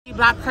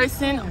Black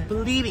person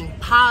bleeding,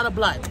 pile of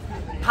blood. Did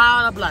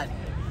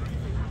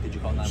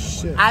you call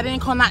 911? I didn't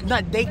call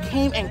 911. They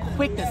came in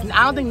quickness.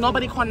 I don't think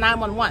nobody called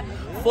 911.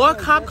 4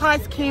 cop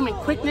cars came in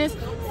quickness.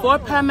 4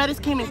 paramedics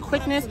came in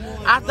quickness.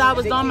 After I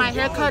was done my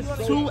haircut,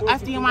 2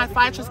 FDNY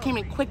fire trucks came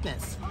in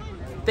quickness.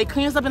 They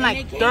cleaned us up in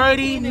like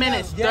 30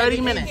 minutes.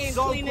 30 minutes.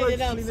 Who were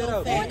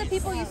the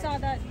people you saw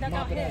that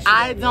got hit?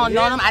 I don't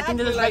know them. I think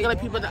they're just regular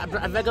people,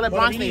 regular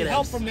Bronx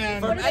natives.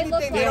 What do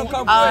they look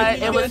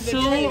like? It was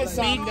 2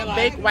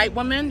 big white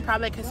women,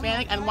 probably like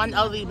Hispanic, and 1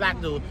 elderly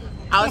black dude.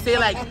 I would say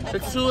like the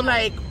 2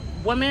 like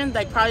women,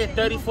 like probably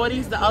 30s,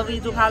 40s. The elderly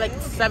dude probably like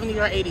 70s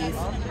or 80s.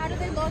 How did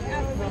they look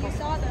after when you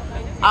saw them?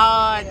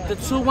 The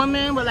 2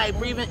 women were like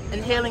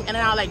inhaling in and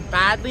out like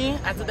badly.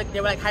 I think like, they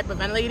were like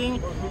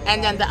hyperventilating,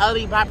 and then the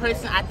elderly black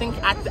person, I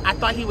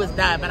thought he was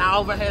dead, but I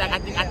overheard like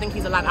I think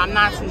he's alive. I'm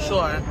not too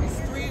sure.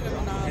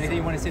 Anything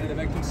you want to say to the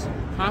victims?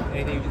 Huh?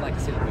 Anything you'd like to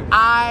say to the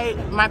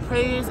victims? My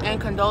prayers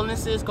and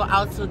condolences go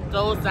out to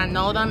those that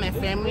know them and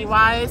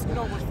family-wise,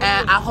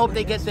 and I hope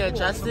they get their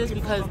justice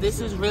because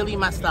this is really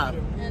messed up.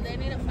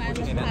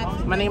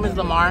 My name is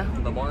Lamar.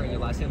 Lamar, and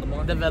your last name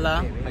Lamar?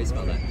 Davila. How you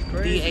spell that?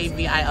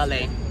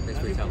 D-A-V-I-L-A. Thanks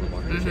for your time,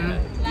 Lamar. Appreciate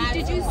that.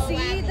 Did you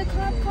see the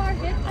cop car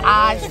hit?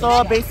 I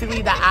saw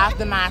basically the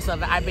aftermath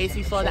of it. I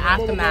basically saw the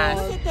aftermath.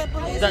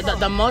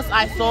 The most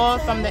I saw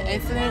from the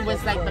incident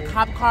was like the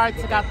cop car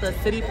took out the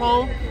city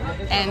pole,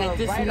 and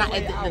the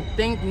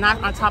thing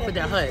knocked on top of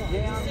their hood.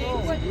 Did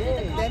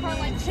the cop car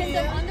like pin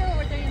them under, or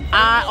were they in?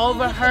 I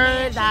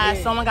overheard that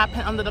someone got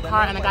pinned under the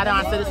car, and I got it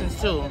on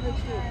citizens too.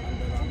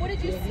 What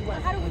did you see?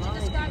 How would you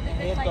describe the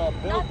hit? Like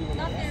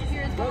not their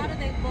appearance, but how do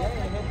they look?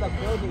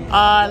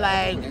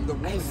 Like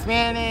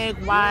Hispanic,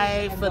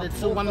 white for the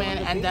 2 women,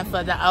 and then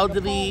for the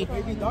elderly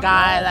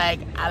guy, like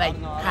I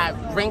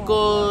had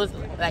wrinkles,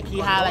 like he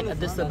had like a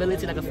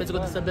disability, like a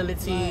physical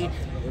disability,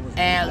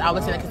 and I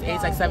would say like his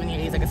age like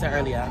 78, like I said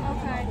earlier.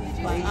 Okay. Did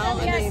you see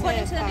him get put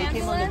into the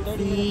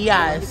ambulance?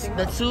 Yes,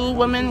 the 2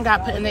 women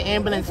got put in the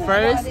ambulance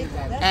first,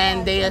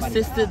 and they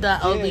assisted the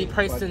elderly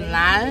person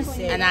last,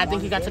 and I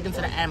think he got taken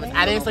to the ambulance.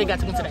 I didn't say he got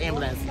taken to the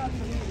ambulance.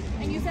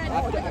 And you said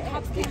the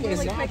cops came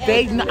really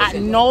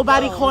quick.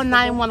 Nobody called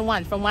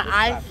 911. From what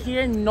I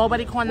hear,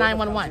 nobody called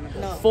 911.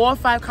 4 or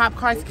 5 cop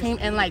cars came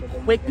in like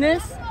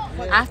quickness.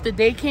 After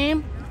they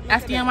came,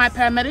 FDNY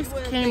paramedics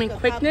came in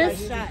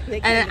quickness,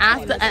 and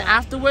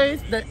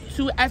afterwards, the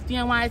 2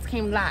 FDNYs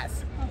came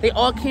last. They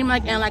all came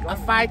like in like a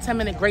 5-10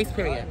 minute grace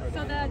period.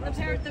 So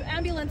the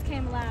ambulance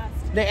came last.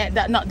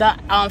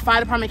 The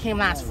fire department came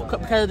last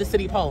because of the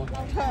city pole.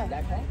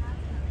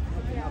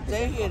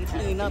 They're here to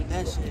clean up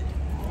that shit.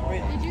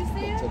 Did you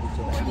see it? Or you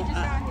just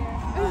got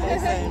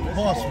here?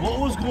 Boss, what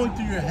was going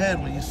through your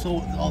head when you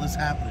saw all this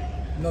happening?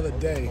 Another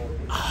day.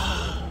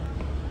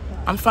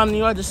 I'm from New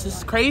York. This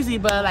is crazy,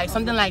 but like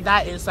something like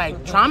that is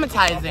like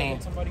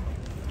traumatizing.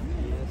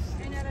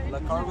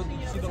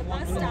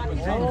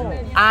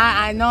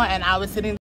 I know, and I was sitting